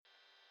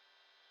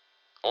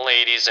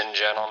Ladies and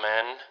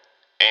gentlemen,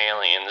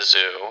 Alien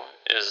Zoo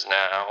is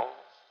now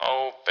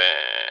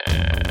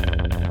open.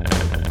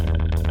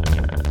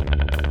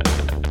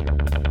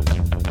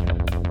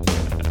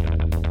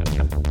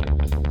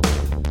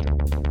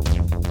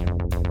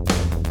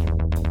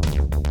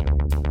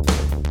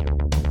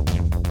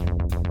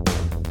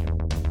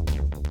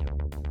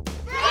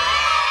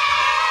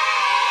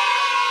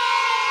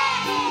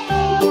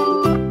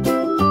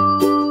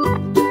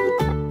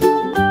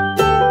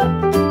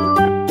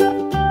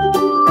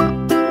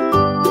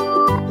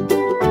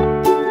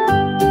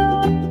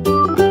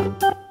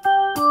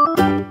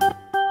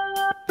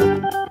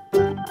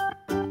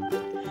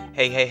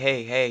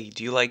 Hey,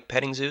 do you like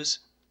petting zoos?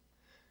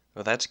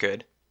 Well, that's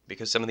good,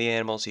 because some of the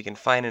animals you can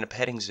find in a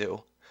petting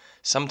zoo,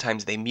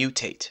 sometimes they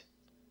mutate.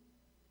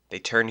 They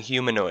turn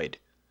humanoid,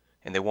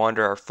 and they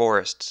wander our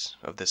forests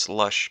of this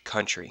lush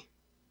country.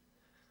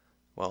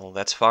 Well,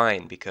 that's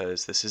fine,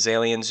 because this is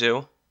Alien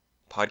Zoo,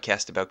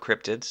 podcast about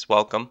cryptids.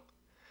 Welcome.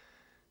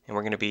 And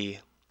we're going to be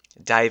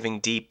diving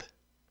deep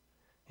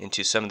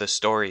into some of the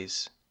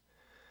stories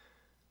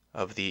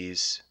of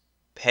these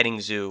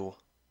petting zoo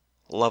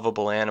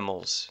lovable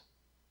animals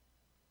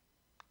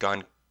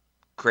gone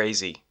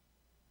crazy.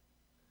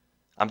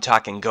 I'm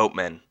talking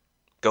goatmen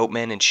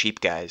and sheep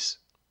guys.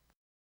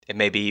 It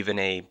may be even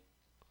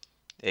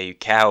a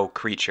cow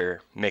creature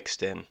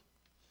mixed in.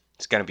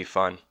 It's gonna be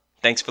fun.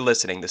 Thanks for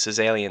listening. This is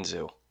Alien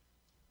Zoo.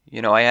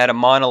 You know, I had a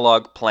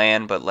monologue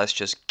plan, but let's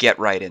just get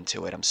right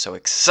into it. I'm so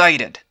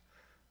excited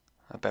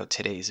about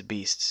today's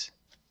beasts.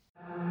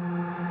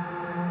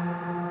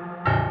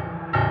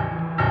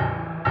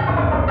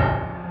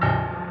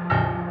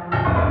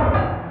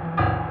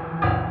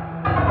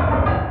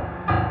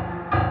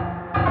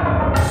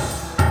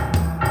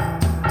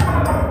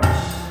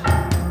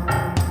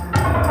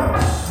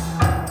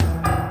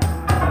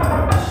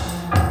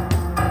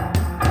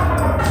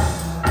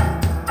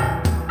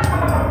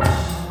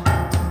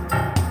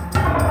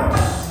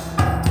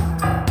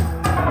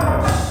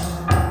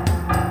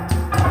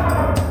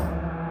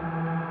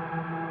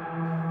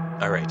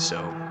 Alright,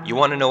 so you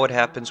want to know what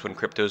happens when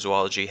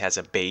cryptozoology has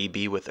a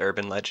baby with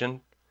urban legend?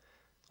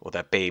 Well,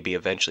 that baby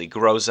eventually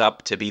grows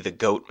up to be the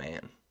goat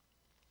man.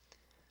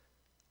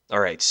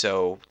 Alright,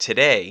 so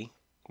today,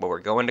 what we're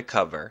going to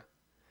cover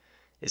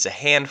is a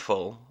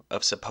handful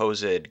of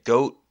supposed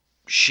goat,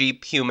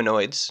 sheep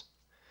humanoids,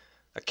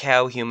 a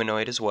cow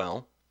humanoid as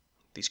well.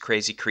 These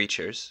crazy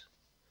creatures.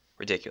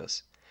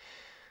 Ridiculous.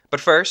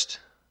 But first,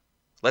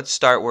 let's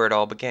start where it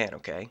all began,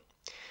 okay?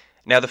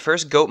 Now, the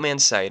first Goatman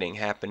sighting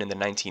happened in the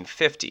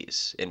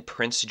 1950s in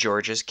Prince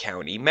George's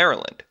County,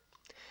 Maryland.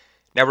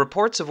 Now,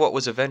 reports of what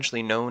was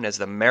eventually known as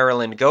the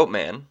Maryland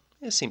Goatman,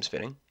 it seems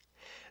fitting,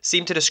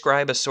 seem to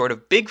describe a sort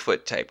of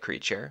Bigfoot-type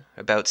creature,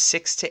 about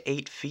 6 to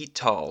 8 feet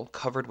tall,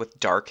 covered with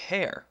dark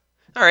hair.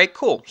 All right,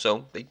 cool.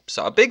 So they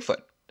saw a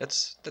Bigfoot.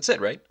 That's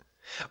it, right?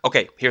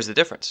 Okay, here's the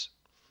difference.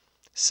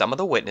 Some of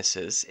the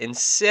witnesses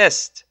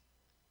insist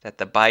that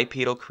the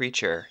bipedal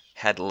creature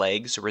had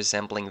legs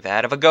resembling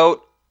that of a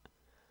goat,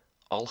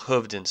 all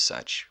hooved and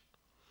such.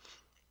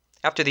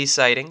 After these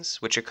sightings,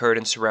 which occurred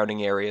in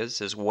surrounding areas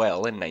as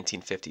well in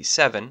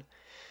 1957,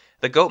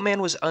 the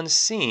Goatman was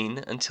unseen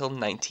until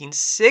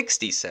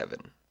 1967,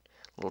 a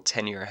little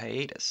 10-year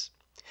hiatus,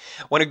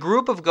 when a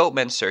group of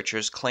Goatman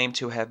searchers claimed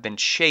to have been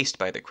chased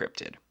by the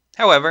cryptid.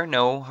 However,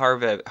 no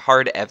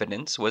hard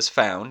evidence was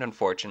found,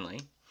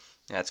 unfortunately.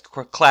 That's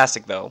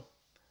classic, though.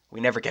 We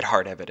never get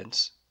hard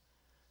evidence.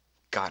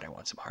 God, I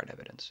want some hard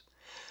evidence.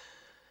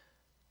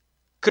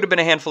 Could have been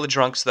a handful of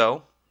drunks,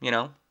 though. You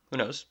know, who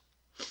knows?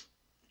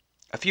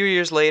 A few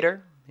years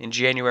later, in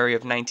January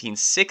of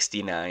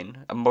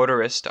 1969, a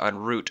motorist on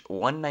Route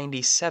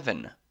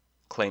 197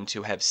 claimed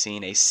to have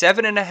seen a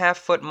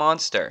 7.5-foot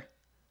monster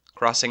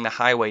crossing the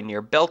highway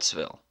near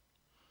Beltsville.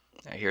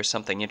 Now, here's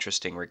something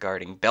interesting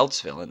regarding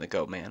Beltsville and the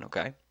Goatman,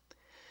 okay?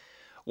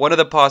 One of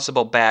the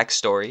possible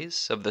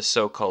backstories of the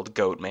so-called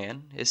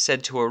Goatman is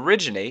said to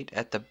originate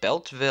at the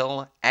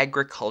Beltsville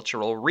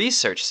Agricultural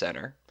Research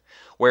Center,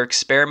 where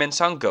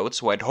experiments on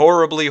goats went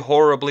horribly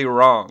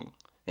wrong,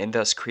 and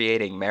thus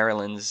creating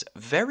Maryland's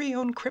very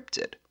own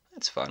cryptid.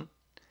 That's fun.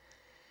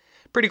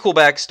 Pretty cool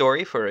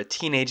backstory for a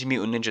Teenage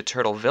Mutant Ninja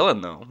Turtle villain,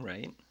 though,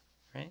 right?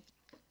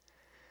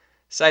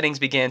 Sightings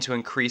began to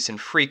increase in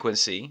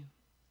frequency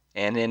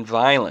and in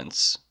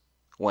violence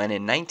when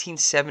in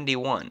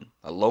 1971,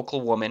 a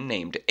local woman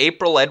named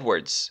April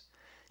Edwards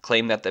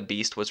claimed that the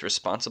beast was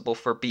responsible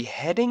for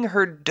beheading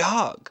her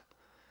dog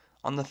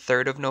on the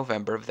 3rd of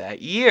November of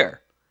that year.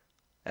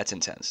 That's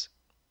intense.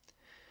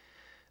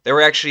 There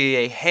were actually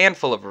a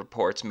handful of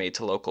reports made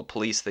to local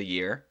police this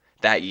year.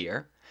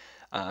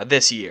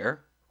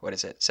 What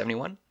is it,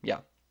 71? Yeah.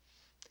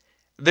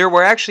 There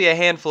were actually a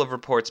handful of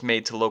reports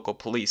made to local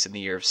police in the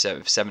year of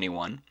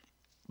 71,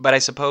 but I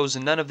suppose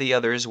none of the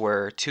others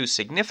were too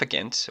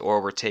significant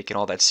or were taken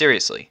all that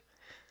seriously,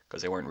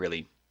 because they weren't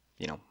really,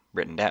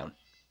 written down.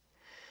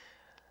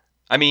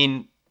 I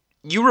mean,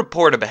 you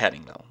report a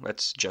beheading, though.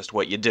 That's just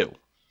what you do.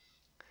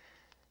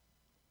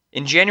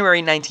 In January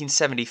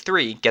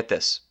 1973, get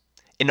this,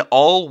 An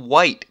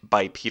all-white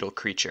bipedal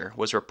creature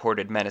was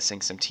reported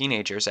menacing some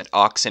teenagers at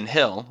Oxon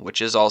Hill,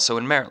 which is also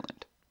in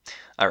Maryland.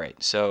 All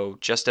right, so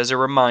just as a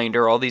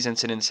reminder, all these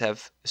incidents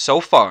have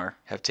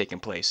taken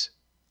place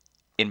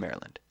in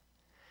Maryland.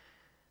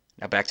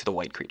 Now back to the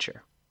white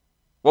creature.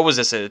 What was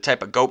this, a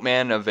type of goat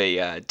man of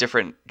a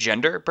different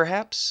gender,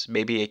 perhaps?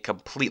 Maybe a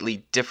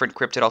completely different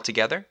cryptid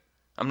altogether?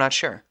 I'm not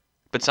sure.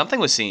 But something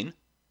was seen.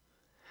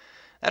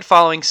 That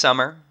following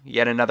summer,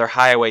 yet another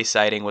highway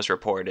sighting was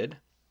reported,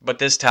 but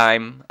this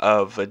time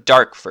of a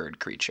dark-furred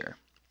creature.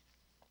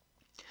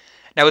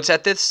 Now it's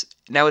at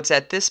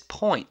this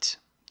point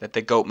that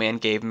the goat man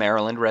gave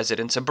Maryland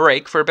residents a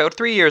break for about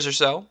 3 years or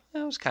so.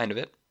 That was kind of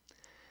it.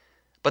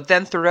 But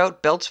then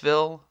throughout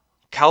Beltsville,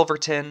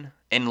 Calverton,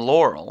 and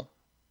Laurel,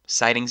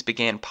 sightings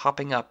began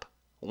popping up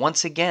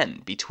once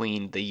again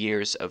between the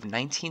years of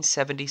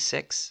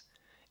 1976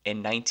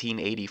 and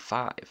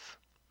 1985.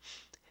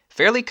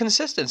 Fairly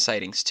consistent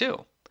sightings,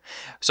 too.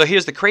 So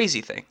here's the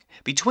crazy thing.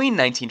 Between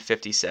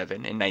 1957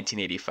 and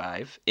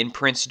 1985, in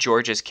Prince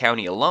George's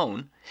County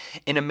alone,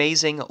 an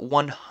amazing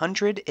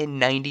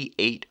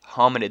 198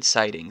 hominid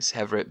sightings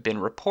have been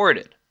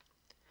reported.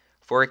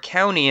 For a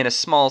county in a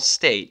small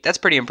state, that's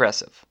pretty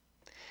impressive.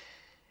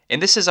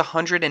 And this is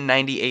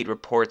 198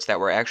 reports that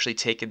were actually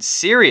taken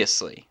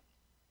seriously.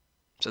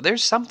 So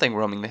there's something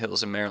roaming the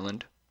hills of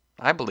Maryland.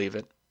 I believe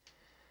it.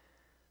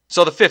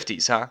 So the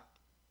 50s, huh?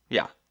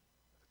 Yeah.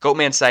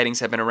 Goatman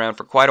sightings have been around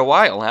for quite a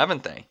while,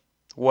 haven't they?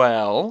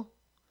 Well,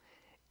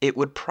 it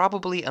would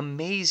probably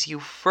amaze you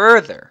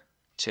further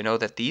to know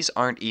that these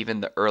aren't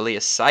even the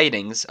earliest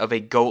sightings of a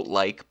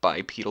goat-like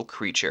bipedal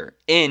creature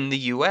in the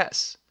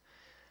U.S.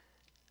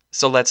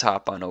 So let's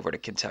hop on over to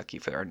Kentucky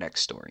for our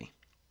next story.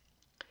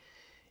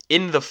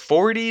 In the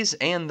 40s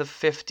and the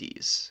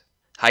 50s,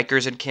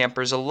 hikers and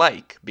campers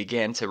alike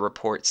began to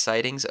report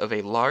sightings of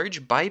a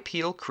large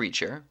bipedal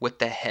creature with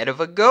the head of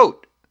a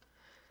goat.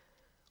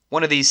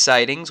 One of these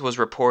sightings was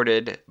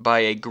reported by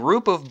a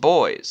group of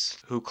boys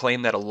who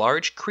claimed that a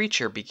large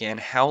creature began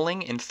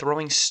howling and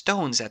throwing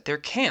stones at their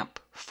camp,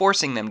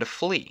 forcing them to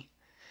flee.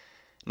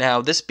 Now,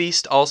 this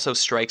beast also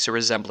strikes a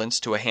resemblance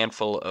to a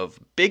handful of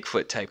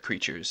Bigfoot-type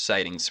creatures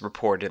sightings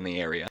reported in the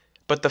area.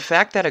 But the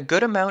fact that a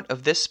good amount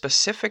of this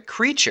specific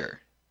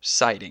creature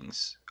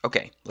sightings...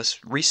 Okay,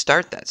 let's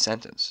restart that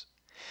sentence.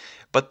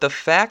 But the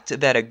fact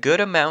that a good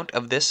amount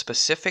of this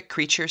specific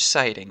creature's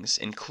sightings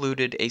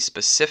included a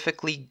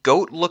specifically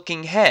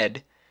goat-looking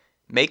head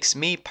makes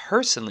me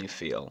personally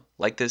feel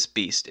like this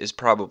beast is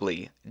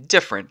probably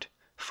different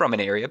from an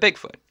area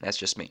Bigfoot. That's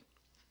just me.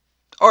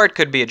 Or it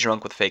could be a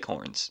drunk with fake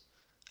horns.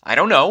 I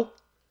don't know.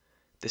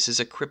 This is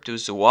a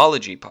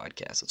cryptozoology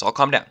podcast. Let's all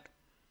calm down.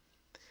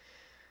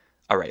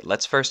 All right,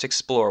 let's first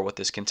explore what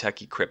this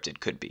Kentucky cryptid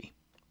could be.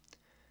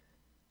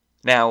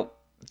 Now,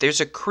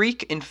 there's a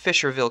creek in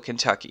Fisherville,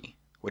 Kentucky,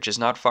 which is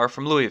not far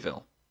from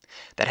Louisville,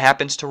 that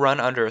happens to run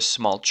under a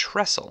small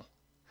trestle.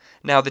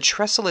 Now, the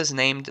trestle is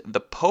named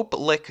the Pope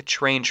Lick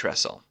Train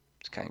Trestle.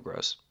 It's kind of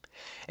gross.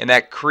 And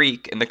the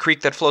creek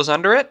that flows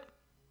under it,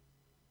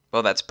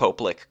 well, that's Pope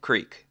Lick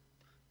Creek.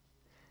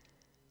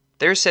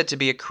 There's said to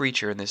be a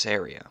creature in this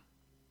area.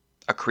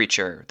 A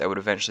creature that would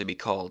eventually be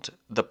called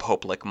the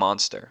Pope Lick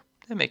Monster.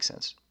 That makes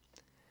sense.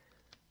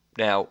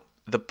 Now,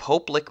 the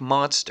Pope Lick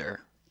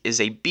Monster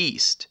is a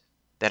beast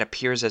that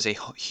appears as a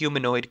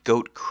humanoid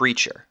goat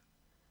creature.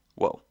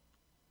 Whoa.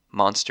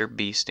 Monster,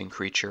 beast, and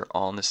creature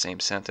all in the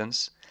same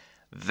sentence?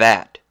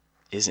 That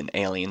is an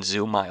Alien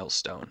Zoo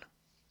milestone.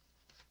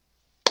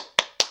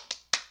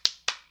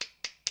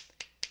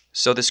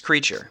 So this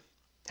creature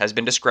has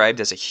been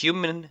described as a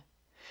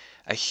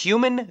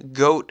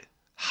human-goat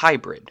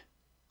hybrid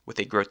with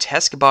a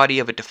grotesque body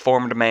of a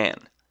deformed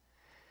man.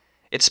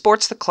 It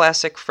sports the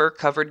classic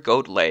fur-covered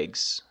goat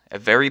legs, a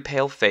very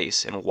pale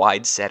face, and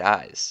wide-set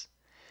eyes.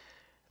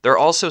 There are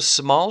also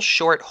small,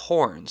 short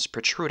horns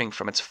protruding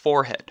from its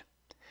forehead.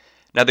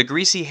 Now, the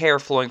greasy hair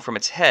flowing from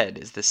its head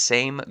is the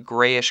same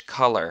grayish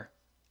color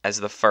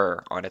as the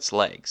fur on its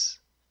legs.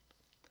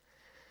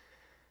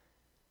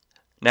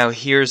 Now,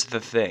 here's the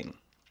thing.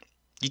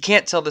 You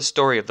can't tell the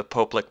story of the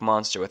Pope Lick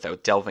Monster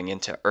without delving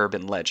into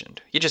urban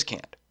legend. You just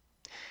can't.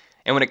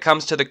 And when it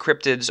comes to the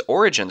cryptid's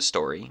origin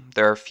story,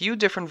 there are a few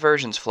different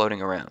versions floating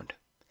around.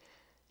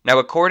 Now,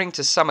 according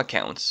to some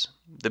accounts,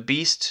 the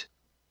beast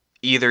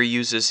either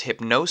uses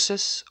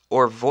hypnosis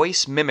or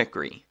voice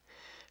mimicry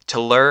to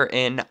lure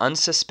in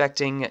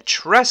unsuspecting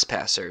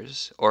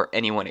trespassers, or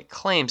anyone it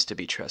claims to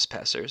be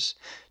trespassers,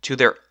 to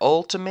their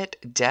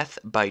ultimate death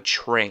by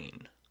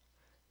train.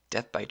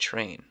 Death by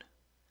train.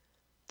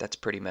 That's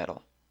pretty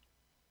metal.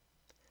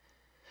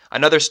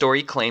 Another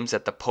story claims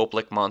that the Pope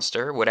Lick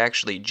Monster would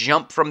actually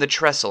jump from the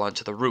trestle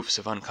onto the roofs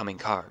of oncoming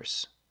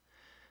cars.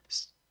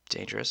 It's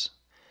dangerous.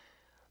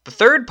 The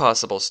third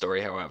possible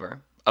story,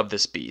 however, of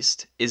this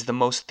beast is the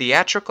most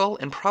theatrical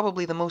and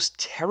probably the most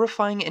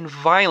terrifying and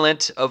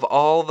violent of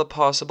all the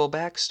possible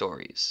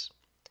backstories.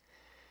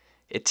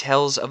 It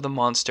tells of the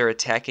monster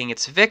attacking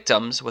its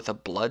victims with a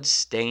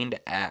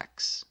blood-stained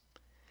axe.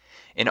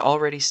 An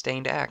already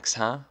stained axe,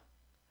 huh?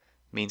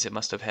 Means it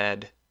must have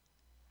had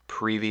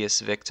previous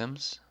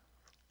victims.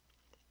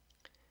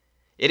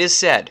 It is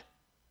said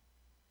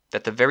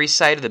that the very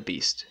sight of the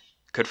beast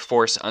could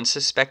force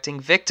unsuspecting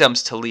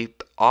victims to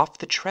leap off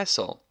the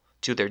trestle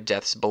to their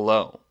deaths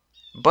below.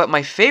 But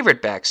my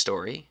favorite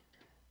backstory,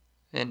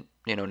 and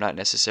not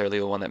necessarily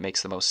the one that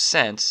makes the most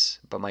sense,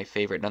 but my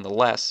favorite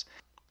nonetheless,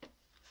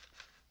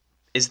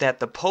 is that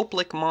the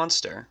Poplik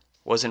monster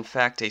was in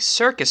fact a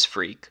circus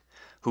freak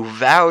who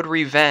vowed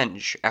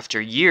revenge after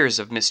years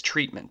of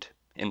mistreatment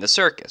in the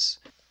circus.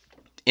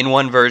 In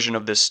one version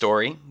of this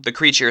story, the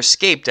creature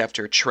escaped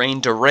after a train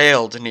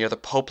derailed near the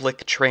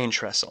Poplik train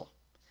trestle.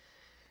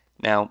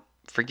 Now,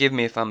 forgive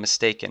me if I'm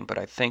mistaken, but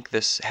I think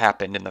this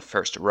happened in the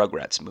first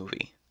Rugrats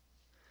movie.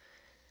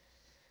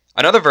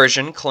 Another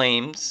version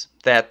claims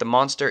that the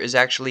monster is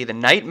actually the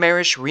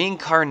nightmarish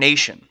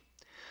reincarnation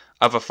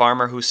of a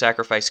farmer who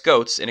sacrificed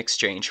goats in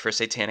exchange for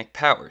satanic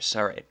powers.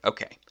 Alright,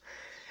 okay.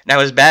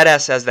 Now, as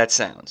badass as that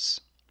sounds,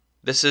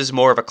 this is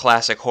more of a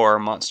classic horror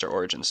monster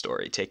origin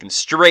story, taken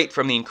straight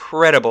from the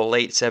incredible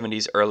late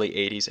 70s, early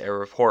 80s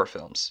era of horror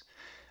films.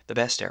 The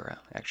best era,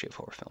 actually, of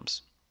horror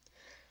films.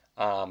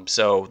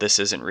 So this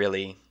isn't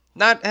really,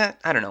 I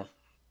don't know.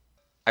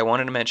 I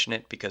wanted to mention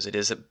it because it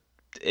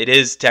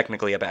is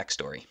technically a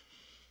backstory.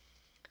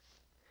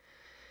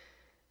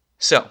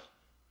 So,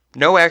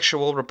 no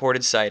actual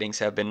reported sightings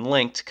have been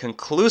linked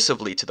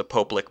conclusively to the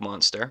Poplik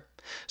monster,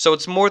 so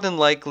it's more than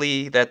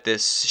likely that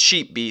this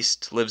sheep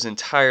beast lives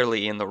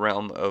entirely in the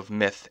realm of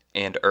myth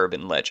and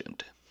urban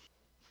legend.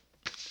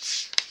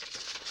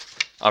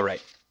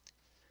 Alright.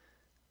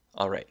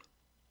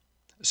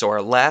 So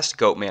our last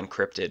Goatman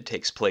cryptid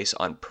takes place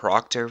on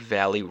Proctor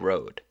Valley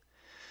Road,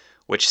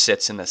 which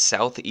sits in the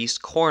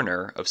southeast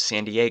corner of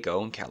San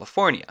Diego in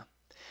California.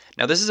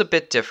 Now this is a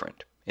bit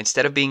different.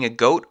 Instead of being a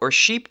goat or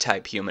sheep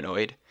type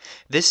humanoid,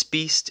 this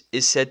beast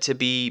is said to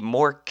be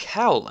more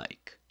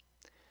cow-like.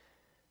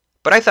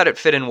 But I thought it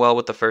fit in well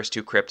with the first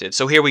two cryptids,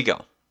 so here we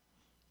go.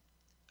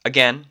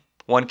 Again,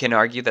 one can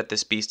argue that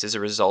this beast is a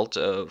result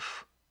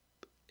of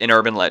an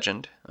urban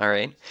legend,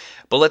 alright?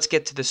 But let's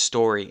get to the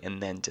story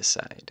and then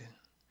decide.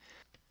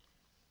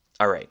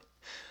 Alright,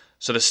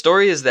 so the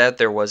story is that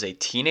there was a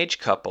teenage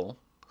couple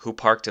who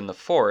parked in the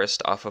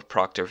forest off of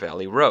Proctor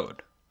Valley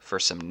Road for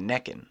some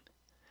neckin'.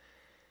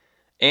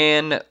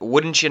 And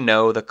wouldn't you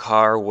know, the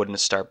car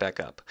wouldn't start back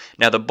up.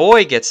 Now the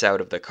boy gets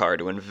out of the car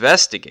to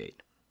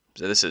investigate.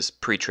 So this is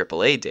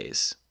pre-AAA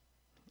days.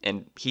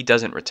 And he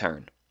doesn't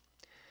return.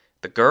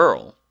 The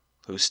girl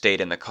who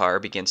stayed in the car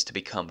begins to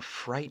become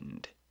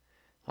frightened.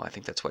 Well, I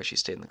think that's why she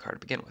stayed in the car to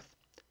begin with.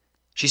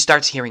 She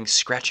starts hearing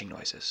scratching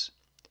noises.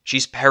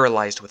 She's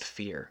paralyzed with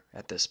fear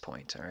at this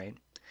point, alright?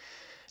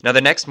 Now the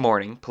next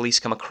morning,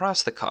 police come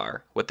across the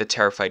car with the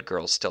terrified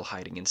girl still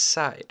hiding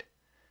inside.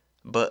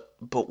 But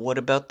what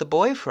about the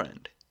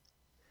boyfriend?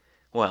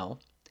 Well,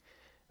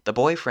 the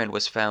boyfriend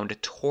was found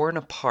torn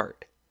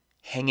apart,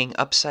 hanging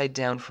upside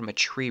down from a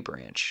tree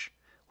branch,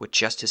 with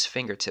just his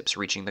fingertips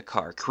reaching the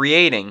car,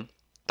 creating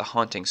the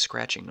haunting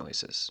scratching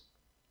noises.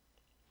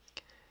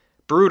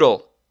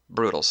 Brutal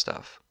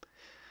stuff.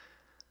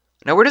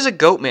 Now, where does a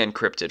Goatman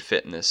cryptid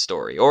fit in this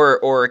story?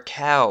 Or a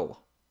cow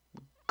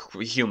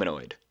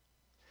humanoid?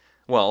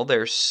 Well,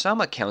 there's some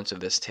accounts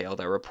of this tale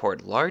that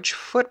report large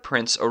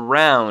footprints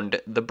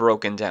around the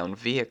broken down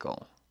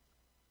vehicle.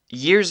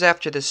 Years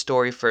after this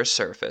story first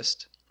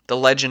surfaced, the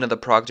legend of the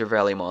Proctor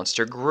Valley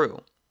monster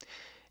grew.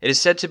 It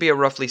is said to be a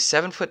roughly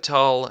 7-foot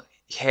tall,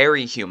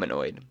 hairy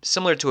humanoid,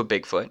 similar to a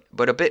Bigfoot,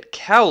 but a bit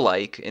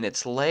cow-like in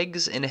its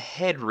legs and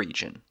head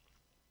region.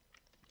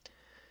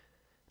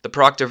 The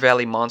Proctor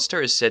Valley monster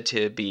is said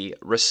to be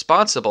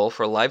responsible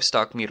for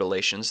livestock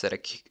mutilations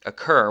that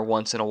occur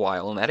once in a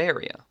while in that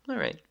area. All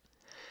right.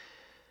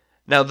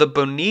 Now, the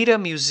Bonita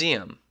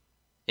Museum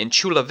in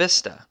Chula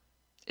Vista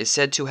is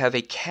said to have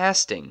a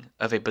casting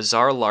of a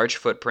bizarre large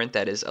footprint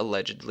that is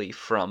allegedly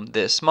from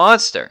this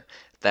monster.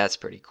 That's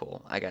pretty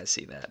cool. I gotta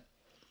see that.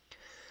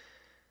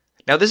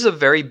 Now, this is a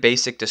very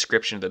basic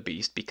description of the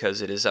beast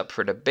because it is up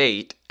for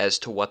debate as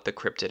to what the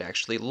cryptid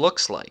actually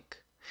looks like.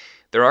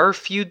 There are a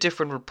few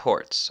different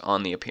reports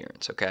on the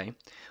appearance, okay?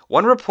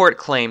 One report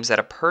claims that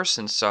a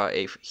person saw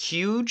a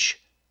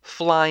huge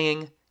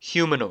flying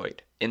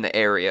humanoid in the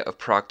area of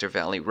Proctor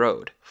Valley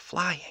Road.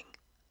 Flying.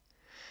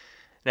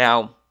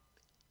 Now,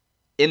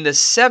 in the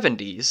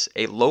 70s,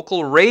 a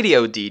local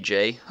radio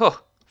DJ,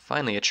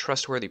 finally a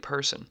trustworthy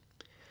person,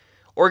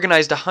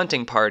 organized a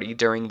hunting party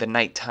during the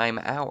nighttime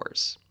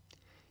hours.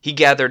 He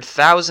gathered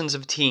thousands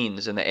of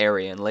teens in the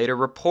area and later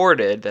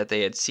reported that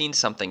they had seen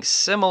something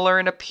similar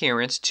in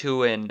appearance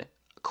to an,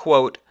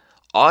 quote,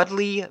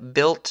 oddly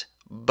built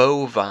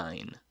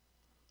bovine.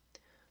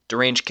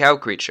 Deranged cow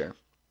creature.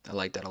 I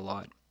like that a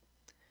lot.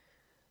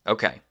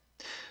 Okay,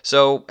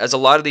 so as a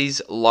lot of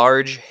these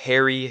large,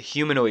 hairy,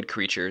 humanoid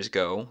creatures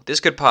go, this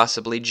could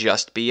possibly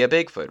just be a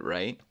Bigfoot,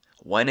 right?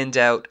 When in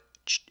doubt,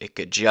 it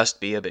could just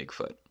be a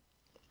Bigfoot.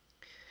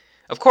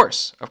 Of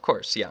course,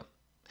 yeah.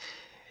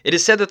 It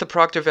is said that the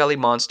Proctor Valley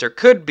monster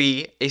could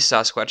be a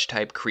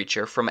Sasquatch-type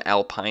creature from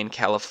Alpine,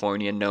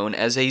 California, known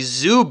as a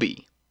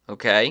Zuby,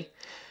 okay?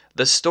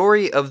 The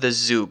story of the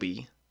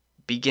Zuby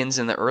begins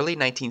in the early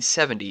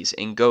 1970s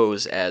and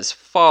goes as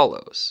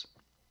follows.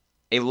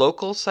 A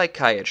local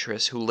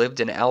psychiatrist who lived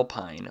in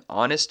Alpine,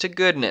 honest to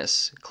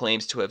goodness,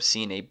 claims to have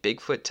seen a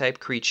Bigfoot-type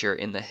creature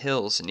in the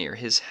hills near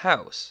his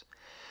house.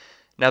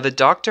 Now, the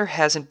doctor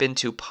hasn't been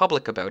too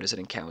public about his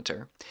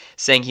encounter,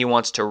 saying he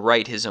wants to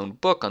write his own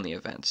book on the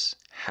events.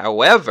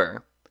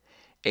 However,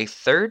 a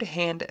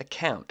third-hand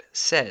account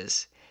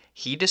says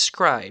he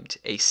described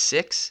a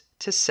 6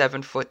 to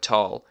 7 foot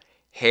tall,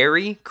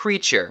 hairy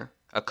creature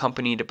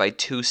accompanied by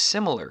 2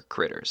 similar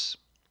critters.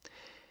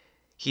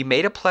 He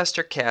made a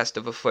plaster cast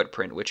of a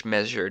footprint which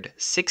measured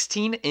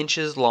 16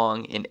 inches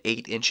long and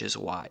 8 inches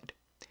wide.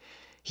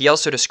 He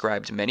also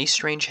described many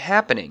strange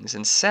happenings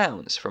and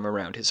sounds from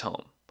around his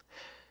home.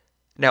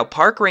 Now,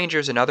 park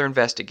rangers and other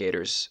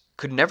investigators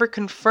could never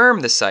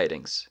confirm the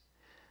sightings,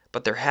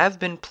 but there have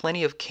been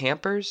plenty of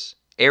campers,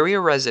 area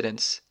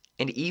residents,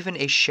 and even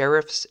a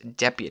sheriff's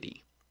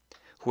deputy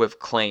who have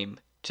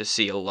claimed to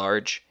see a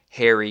large,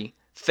 hairy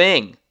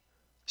thing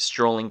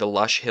strolling the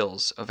lush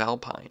hills of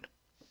Alpine.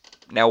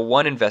 Now,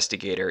 one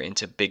investigator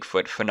into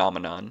Bigfoot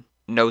phenomenon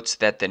notes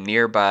that the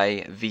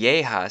nearby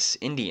Viejas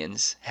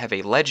Indians have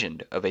a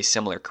legend of a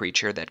similar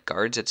creature that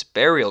guards its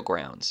burial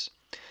grounds.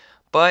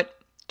 But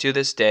to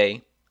this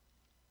day,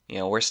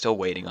 we're still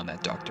waiting on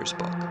that doctor's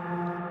book.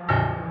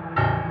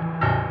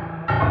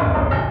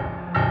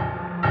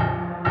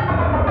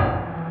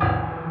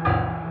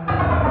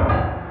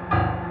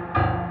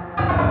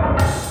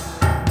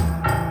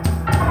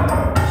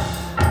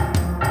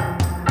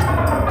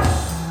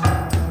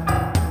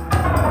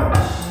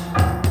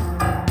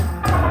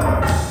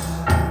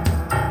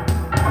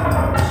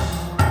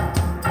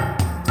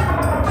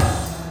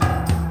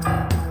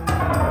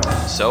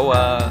 So,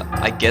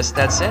 I guess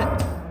that's it.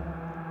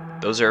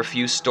 Those are a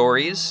few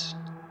stories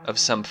of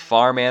some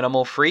farm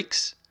animal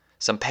freaks,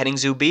 some petting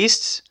zoo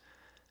beasts,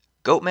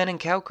 goatmen and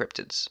cow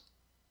cryptids.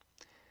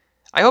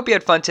 I hope you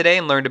had fun today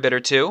and learned a bit or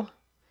two.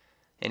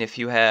 And if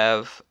you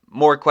have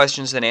more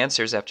questions than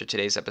answers after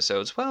today's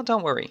episodes, well,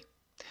 don't worry.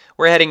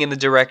 We're heading in the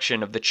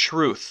direction of the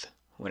truth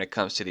when it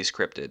comes to these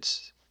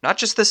cryptids. Not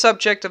just the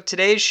subject of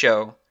today's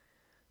show,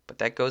 but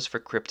that goes for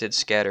cryptids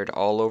scattered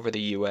all over the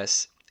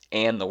U.S.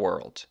 and the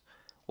world.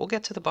 We'll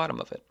get to the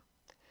bottom of it.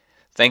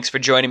 Thanks for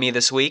joining me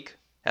this week.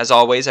 As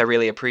always, I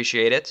really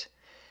appreciate it.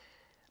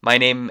 My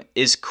name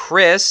is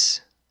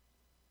Chris,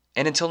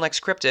 and until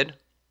next cryptid,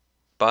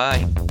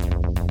 bye.